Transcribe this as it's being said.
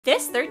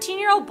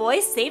13-year-old boy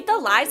saved the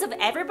lives of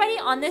everybody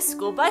on this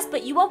school bus,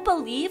 but you won't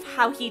believe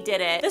how he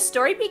did it. The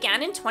story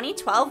began in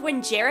 2012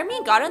 when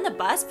Jeremy got on the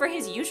bus for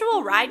his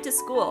usual ride to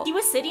school. He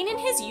was sitting in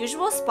his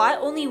usual spot,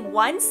 only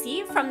one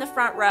seat from the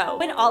front row,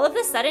 when all of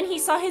a sudden he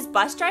saw his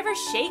bus driver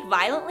shake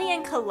violently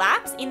and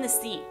collapse in the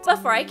seat.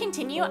 Before I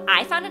continue,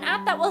 I found an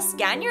app that will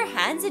scan your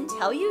hands and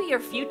tell you your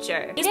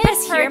future. Just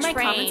press here in my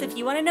comments if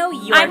you want to know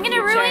your I'm gonna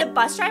future. ruin- The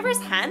bus driver's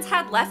hands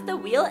had left the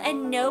wheel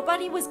and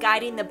nobody was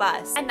guiding the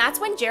bus. And that's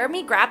when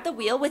Jeremy grabbed the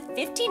wheel with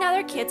 15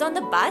 other kids on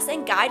the bus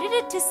and guided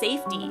it to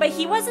safety. But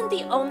he wasn't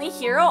the only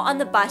hero on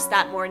the bus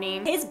that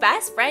morning. His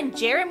best friend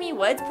Jeremy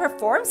Woods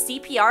performed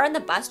CPR on the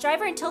bus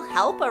driver until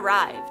help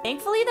arrived.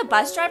 Thankfully, the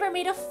bus driver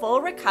made a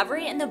full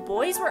recovery and the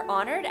boys were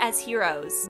honored as heroes.